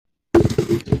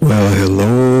Well,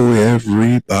 hello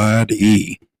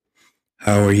everybody.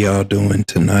 How are y'all doing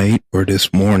tonight or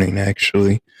this morning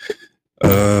actually?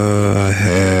 I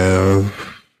have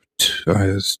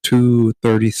it's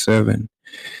 2:37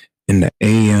 in the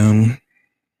AM,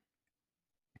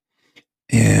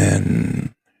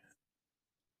 and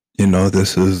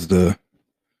this is the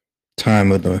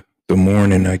time of the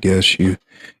morning, I guess you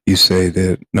say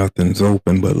that nothing's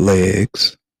open but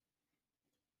legs.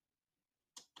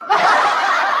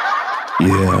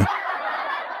 Yeah.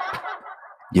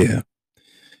 Yeah.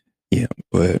 Yeah,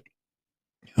 but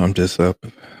I'm just up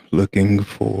looking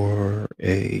for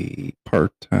a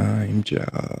part-time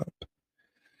job.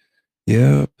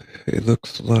 Yep, it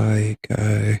looks like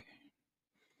I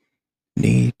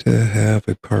need to have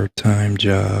a part-time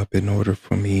job in order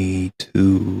for me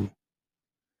to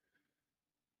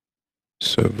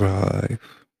survive.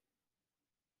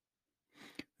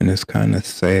 And it's kind of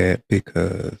sad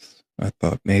because I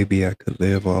thought maybe I could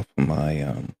live off of my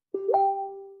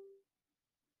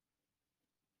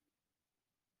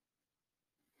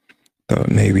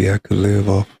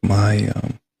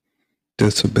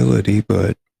disability,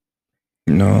 but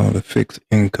no, the fixed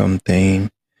income thing,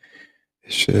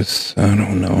 it's just I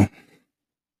don't know.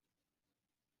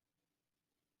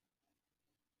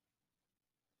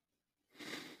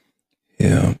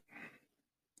 Yeah,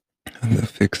 the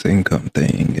fixed income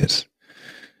thing is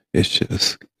it's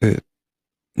just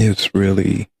it's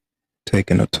really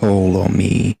taking a toll on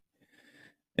me,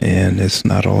 and it's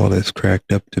not all it's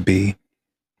cracked up to be.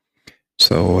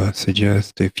 So I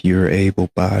suggest if you're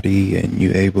able-bodied and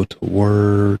you're able to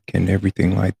work and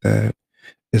everything like that,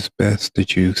 it's best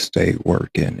that you stay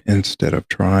working instead of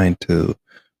trying to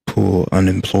pull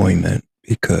unemployment,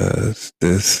 because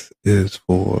this is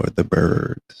for the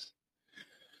birds.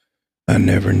 I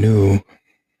never knew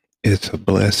it's a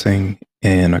blessing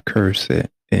and a curse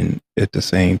at the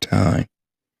same time.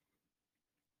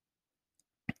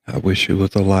 I wish it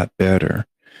was a lot better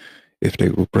if they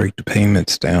would break the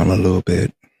payments down a little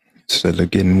bit instead of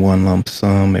getting one lump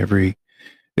sum every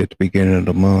at the beginning of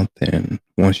the month. And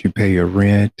once you pay your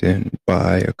rent and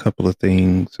buy a couple of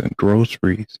things and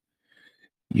groceries,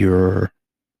 you're,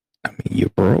 you're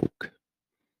broke.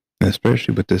 And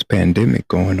especially with this pandemic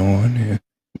going on,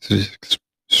 it's just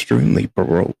extremely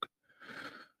broke.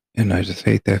 And I just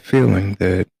hate that feeling,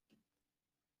 that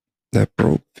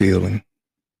broke feeling.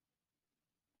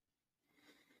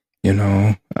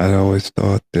 I always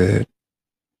thought that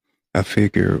I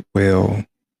figured, well,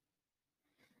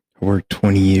 I worked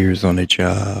 20 years on a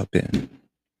job and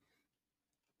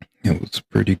I was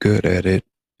pretty good at it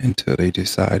until they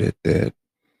decided that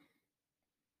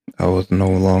I was no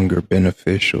longer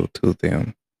beneficial to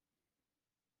them.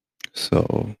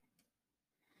 So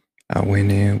I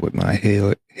went in with my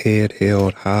head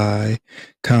held high,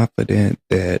 confident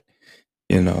that,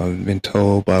 I've been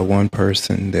told by one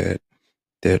person that,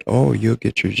 oh, you'll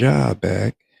get your job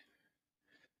back.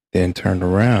 Then turned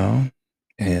around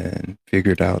and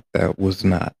figured out that was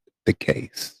not the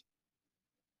case.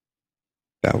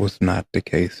 That was not the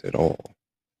case at all.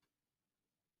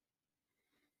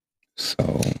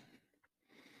 So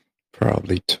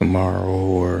probably tomorrow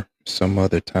or some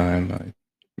other time, I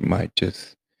might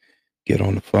just get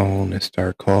on the phone and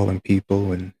start calling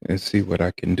people and see what I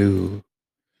can do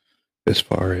as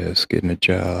far as getting a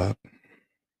job.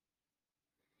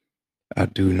 I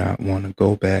do not want to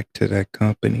go back to that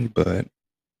company, but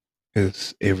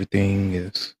as everything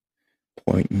is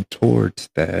pointing towards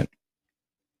that,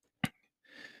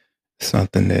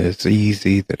 something that is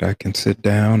easy that I can sit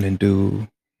down and do,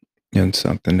 and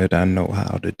something that I know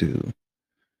how to do.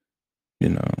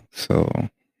 So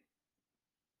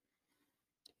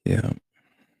yeah,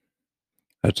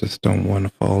 I just don't want to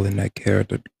fall in that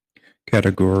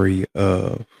category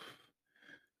of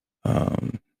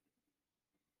um,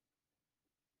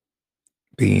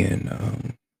 being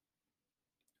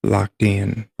locked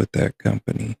in with that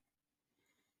company.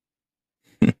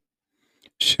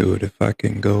 Shoot, if I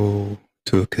can go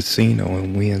to a casino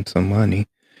and win some money,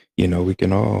 we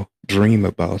can all dream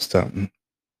about something.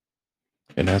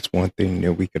 And that's one thing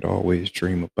that we could always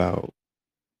dream about,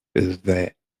 is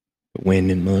that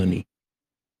winning money,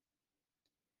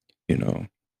 you know.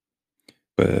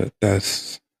 But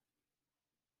that's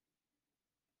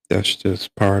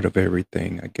just part of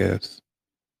everything, I guess.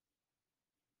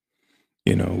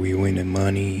 We winning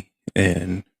money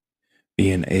and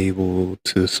being able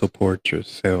to support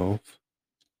yourself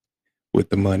with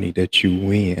the money that you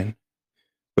win.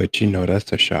 But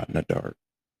that's a shot in the dark.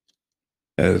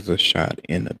 That is a shot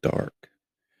in the dark.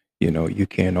 You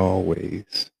can't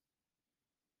always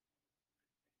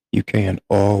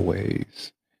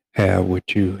have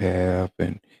what you have,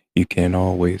 and you can't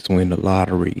always win the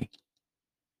lottery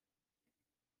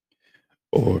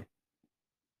or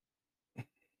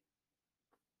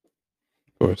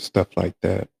stuff like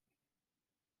that.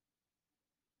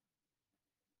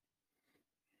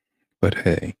 But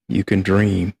hey, you can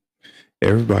dream.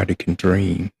 Everybody can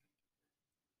dream.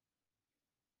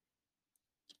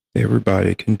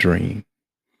 Everybody can dream.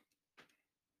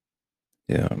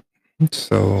 Yeah.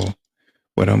 So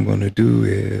what I'm going to do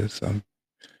is I'm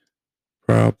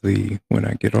probably, when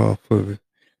I get off of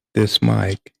this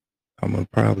mic, I'm going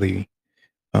to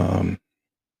um,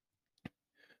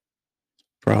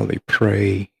 probably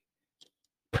pray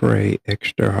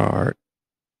extra hard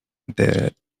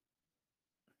that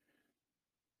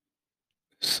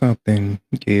something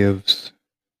gives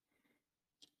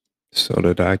so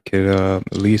that I could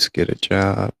at least get a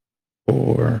job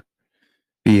or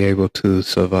be able to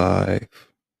survive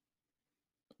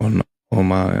on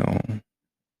my own.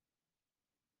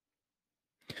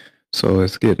 So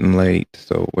it's getting late.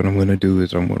 So what I'm going to do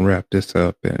is I'm going to wrap this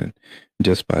up and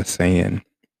just by saying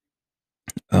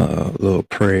a little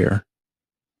prayer.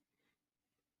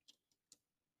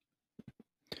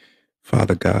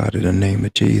 Father God, in the name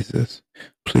of Jesus,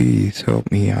 please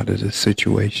help me out of this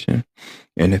situation.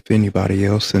 And if anybody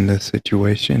else in this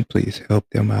situation, please help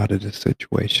them out of this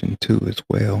situation too as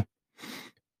well.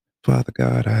 Father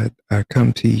God, I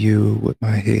come to you with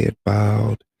my head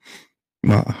bowed,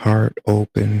 my heart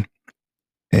open,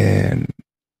 and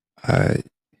I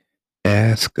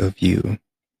ask of you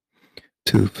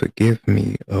to forgive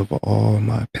me of all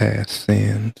my past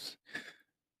sins.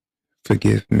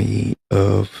 Forgive me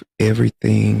of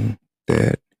everything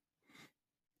that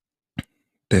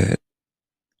that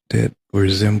that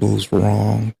resembles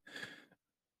wrong.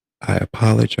 I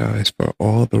apologize for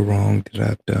all the wrong that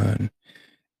I've done.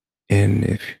 And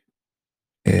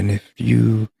if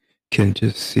you can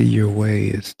just see your way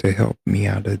is to help me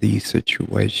out of these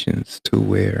situations to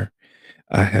where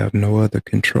I have no other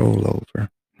control over.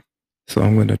 So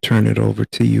I'm going to turn it over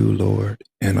to you, Lord,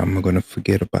 and I'm going to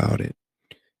forget about it.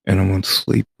 And I'm going to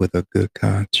sleep with a good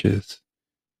conscience.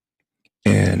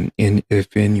 And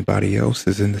if anybody else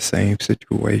is in the same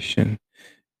situation,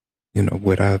 you know,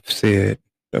 what I've said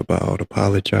about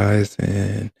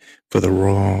apologizing for the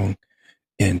wrong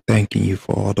and thanking you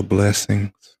for all the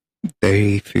blessings,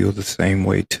 they feel the same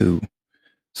way too.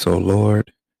 So,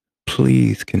 Lord,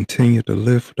 please continue to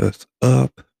lift us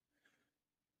up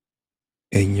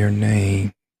in your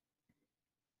name.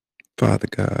 Father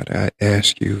God, I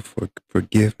ask you for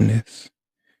forgiveness.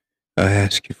 I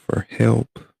ask you for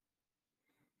help.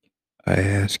 I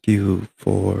ask you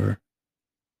for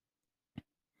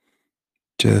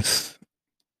just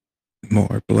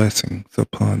more blessings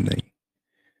upon me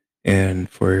and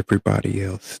for everybody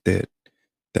else that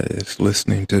is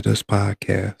listening to this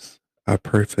podcast. I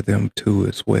pray for them too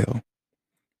as well.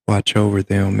 Watch over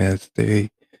them as they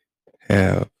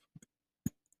have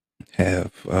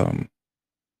have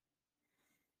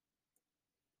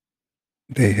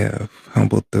they have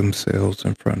humbled themselves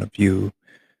in front of you,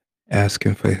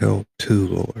 asking for help too,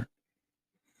 Lord.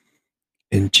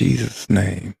 In Jesus'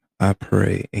 name, I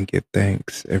pray and give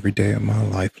thanks every day of my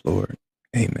life, Lord.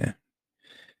 Amen.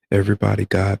 Everybody,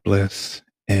 God bless,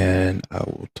 and I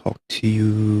will talk to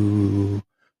you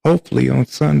hopefully on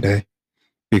Sunday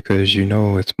because you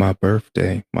know it's my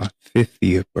birthday, my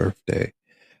 50th birthday.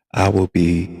 I will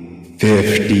be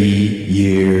 50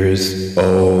 years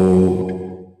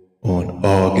old on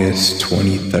August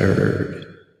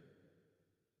 23rd.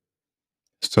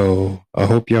 So I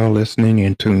hope y'all listening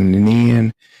and tuning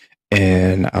in.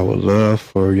 And I would love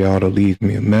for y'all to leave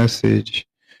me a message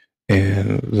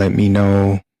and let me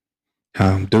know how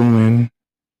I'm doing.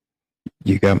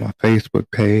 You got my Facebook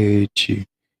page.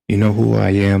 You know who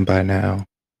I am by now.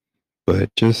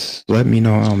 But just let me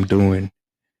know how I'm doing.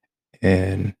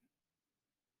 And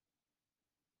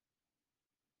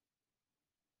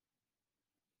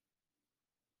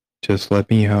just let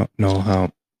me know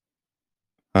how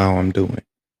I'm doing.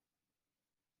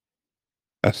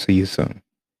 I'll see you soon.